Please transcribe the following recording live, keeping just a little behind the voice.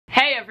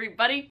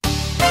everybody.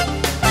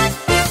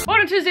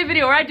 Welcome to Tuesday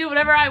video where I do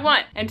whatever I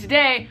want. And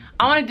today,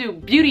 I want to do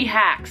beauty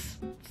hacks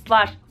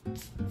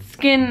 /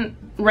 skin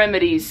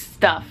remedies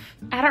stuff.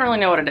 I don't really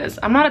know what it is.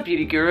 I'm not a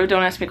beauty guru,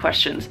 don't ask me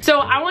questions. So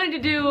I wanted to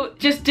do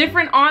just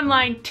different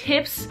online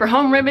tips for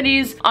home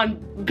remedies on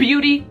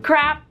beauty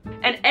crap,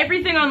 and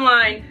everything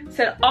online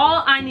said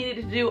all I needed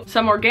to do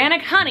some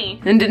organic honey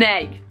and an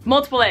egg.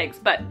 Multiple eggs,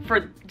 but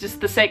for just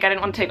the sake, I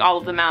didn't want to take all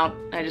of them out.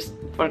 I just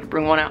wanted to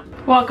bring one out.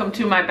 Welcome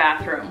to my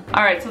bathroom.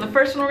 All right, so the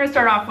first one we're gonna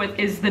start off with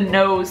is the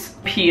nose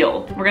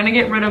peel. We're gonna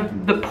get rid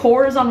of the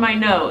pores on my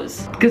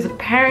nose, because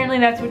apparently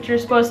that's what you're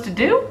supposed to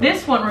do.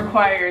 This one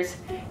requires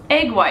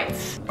egg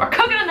whites, or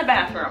cook it in the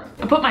bathroom.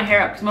 I put my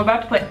hair up because I'm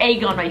about to put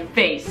egg on my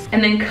face,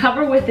 and then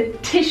cover with a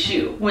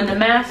tissue. When the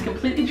mask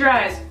completely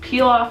dries,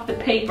 peel off the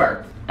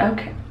paper.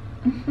 Okay.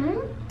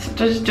 So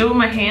just do it with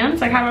my hands?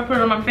 Like, how do I put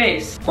it on my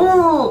face?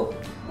 Oh,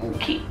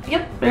 okay.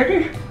 Yep, there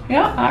it is.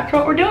 Yeah, that's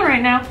what we're doing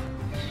right now.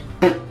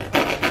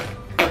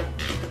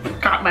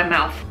 Got my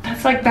mouth.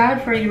 That's like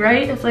bad for you,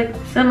 right? It's like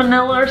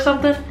salmonella or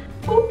something.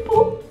 Boop,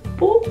 boop,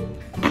 boop.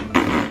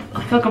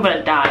 I feel like I'm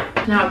gonna die.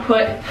 Now I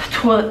put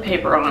toilet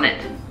paper on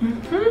it.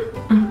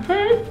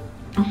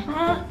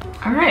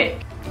 All right,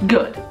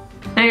 good.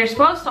 Now you're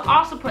supposed to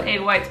also put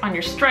egg whites on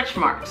your stretch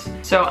marks.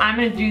 So I'm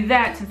gonna do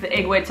that since the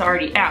egg white's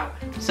already out.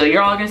 So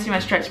you're all gonna see my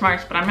stretch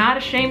marks, but I'm not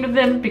ashamed of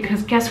them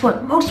because guess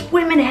what? Most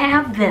women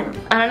have them.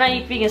 I don't know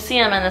if you can see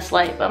them in this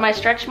light, but my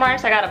stretch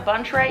marks, I got a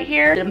bunch right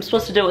here. I'm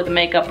supposed to do it with a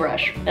makeup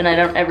brush, and I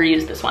don't ever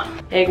use this one.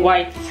 Egg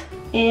whites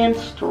and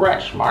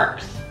stretch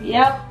marks.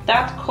 Yep,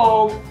 that's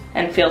cold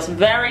and feels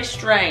very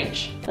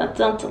strange. Now I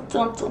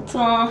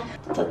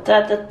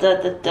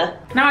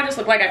just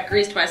look like I've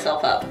greased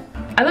myself up.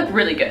 I look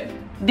really good.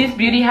 These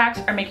beauty hacks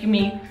are making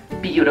me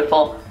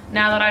beautiful.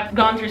 Now that I've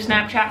gone through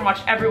Snapchat and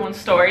watched everyone's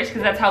stories,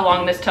 because that's how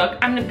long this took,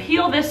 I'm gonna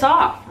peel this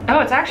off.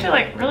 Oh, it's actually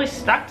like really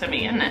stuck to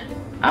me, isn't it?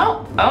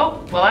 Oh,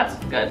 well that's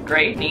good.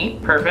 Great,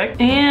 neat,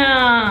 perfect.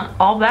 And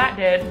all that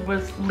did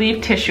was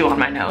leave tissue on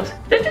my nose.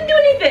 This didn't do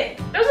anything.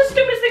 That was the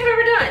stupidest thing I've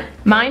ever done.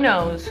 My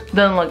nose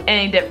doesn't look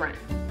any different.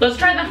 Let's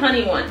try the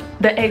honey one.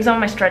 The eggs on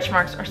my stretch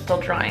marks are still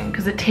drying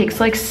because it takes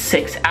like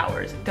 6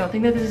 hours. Don't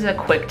think that this is a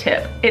quick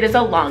tip. It is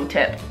a long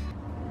tip.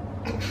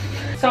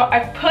 So I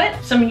put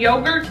some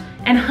yogurt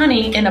and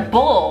honey in a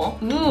bowl.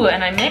 Ooh,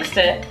 and I mixed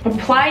it.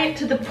 Apply it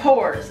to the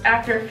pores.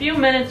 After a few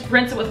minutes,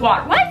 rinse it with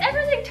water. Why does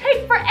everything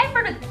take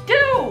forever to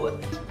do?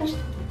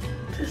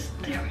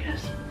 There it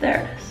is.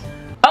 There it is.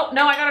 Oh,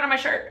 no, I got it on my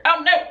shirt.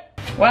 Oh, no.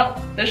 Well,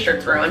 this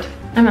shirt's ruined.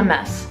 I'm a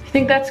mess. You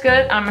think that's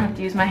good? I'm gonna have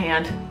to use my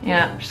hand.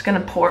 Yeah, I'm just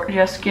gonna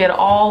just get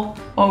all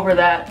over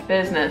that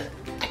business.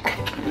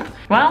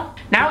 Well,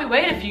 now we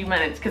wait a few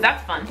minutes, because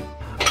that's fun.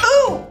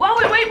 Ooh, while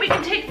we wait, we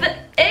can take the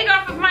egg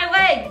off of my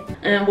leg.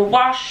 And we'll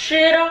wash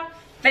it off,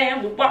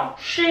 and we'll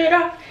wash it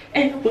off,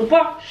 and we'll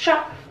wash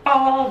off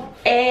all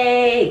the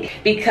egg.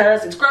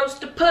 Because it's gross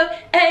to put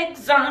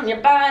eggs on your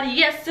body,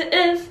 yes it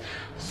is.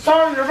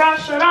 So you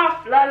wash it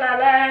off, la la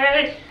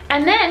la.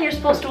 And then you're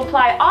supposed to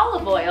apply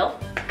olive oil,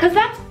 because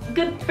that's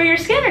good for your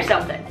skin or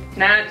something.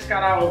 Now I just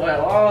got olive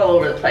oil all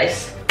over the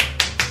place.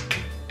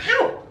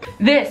 Ow.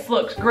 This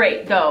looks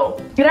great though.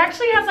 It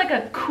actually has like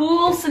a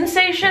cool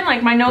sensation,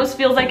 like my nose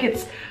feels like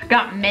it's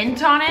got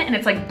mint on it and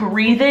it's like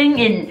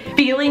breathing and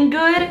feeling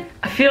good.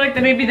 I feel like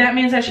that maybe that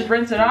means I should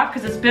rinse it off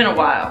because it's been a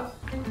while.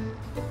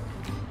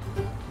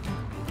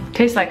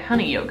 Tastes like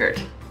honey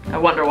yogurt. I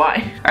wonder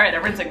why. All right,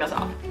 I'm rinsing this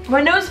off.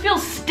 My nose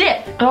feels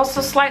stiff, and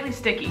also slightly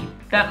sticky.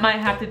 That might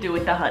have to do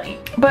with the honey.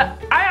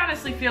 But I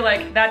honestly feel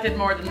like that did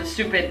more than the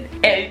stupid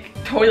egg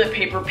toilet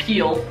paper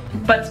peel.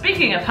 But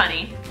speaking of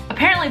honey,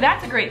 apparently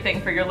that's a great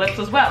thing for your lips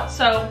as well.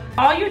 So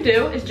all you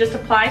do is just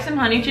apply some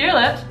honey to your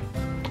lips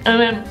and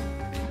then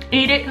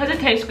eat it because it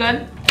tastes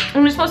good.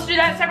 And you're supposed to do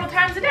that several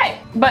times a day.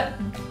 But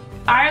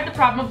I had the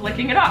problem of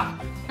licking it off.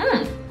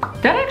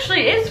 That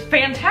actually is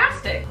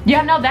fantastic.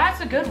 Yeah, no, that's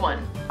a good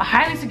one. I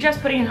highly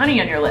suggest putting honey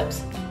on your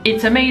lips.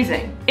 It's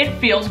amazing. It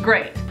feels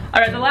great. All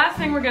right, the last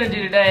thing we're gonna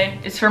do today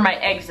is for my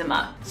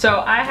eczema.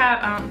 So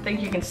I don't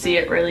think you can see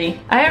it really.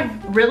 I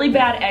have really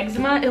bad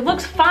eczema. It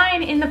looks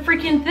fine in the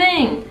freaking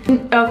thing.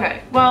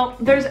 Okay, well,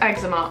 there's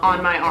eczema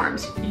on my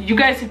arms. You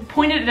guys have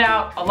pointed it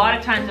out a lot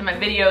of times in my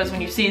videos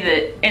when you see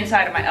the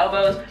inside of my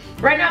elbows.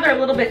 Right now they're a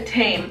little bit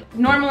tame.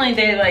 Normally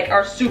they like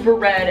are super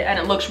red and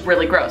it looks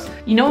really gross.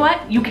 You know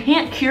what? You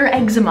can't cure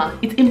eczema.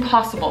 It's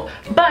impossible.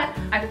 But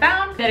I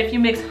found that if you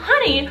mix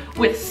honey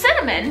with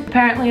cinnamon,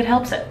 apparently it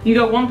helps it. You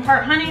go 1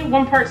 part honey,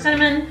 1 part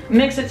cinnamon,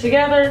 mix it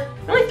together.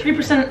 Only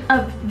 3%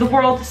 of the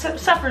world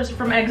suffers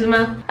from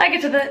eczema. I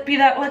get to be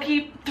that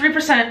lucky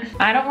 3%.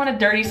 I don't want to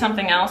dirty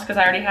something else because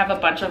I already have a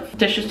bunch of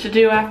dishes to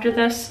do after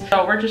this.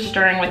 So we're just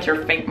stirring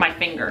with my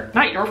finger.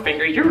 Not your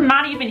finger, you're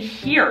not even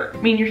here.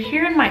 I mean, you're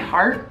here in my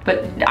heart,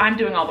 but I'm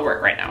doing all the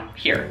work right now,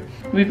 here.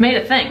 We've made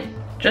a thing.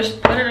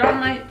 Just put it on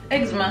my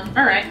eczema,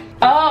 all right.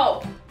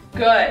 Oh,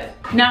 good.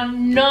 Now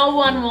no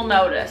one will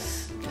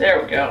notice.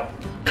 There we go.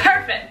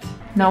 Perfect.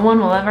 No one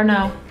will ever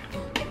know.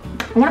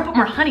 I wanna put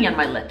more honey on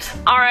my lips.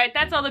 All right,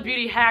 that's all the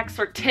beauty hacks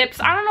or tips.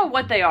 I don't know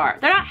what they are.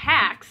 They're not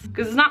hacks,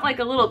 because it's not like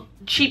a little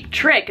cheap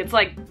trick. It's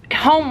like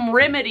home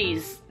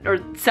remedies or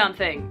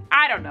something.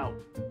 I don't know,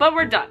 but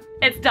we're done.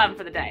 It's done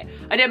for the day.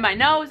 I did my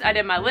nose, I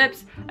did my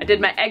lips, I did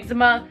my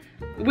eczema,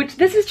 which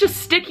this is just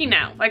sticky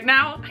now. Like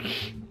now,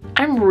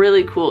 I'm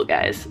really cool,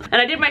 guys. And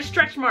I did my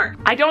stretch mark.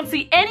 I don't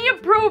see any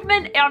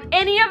improvement on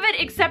any of it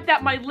except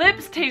that my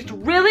lips taste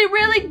really,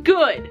 really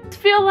good. I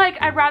feel like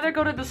I'd rather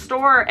go to the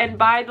store and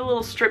buy the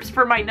little strips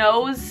for my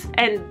nose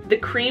and the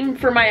cream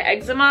for my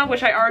eczema,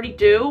 which I already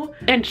do,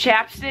 and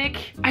chapstick.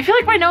 I feel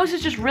like my nose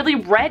is just really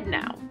red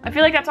now. I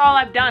feel like that's all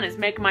I've done is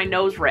make my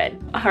nose red.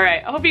 All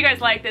right, I hope you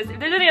guys like this. If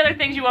there's any other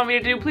things you want me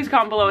to do, please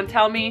comment below and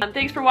tell me.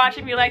 Thanks for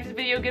watching. If you like this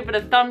video, give it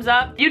a thumbs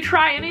up. If you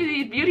try any of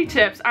these beauty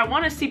tips, I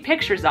want to see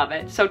pictures of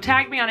it. So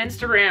tag me on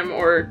Instagram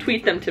or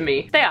tweet them to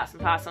me. Stay awesome,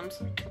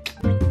 possums.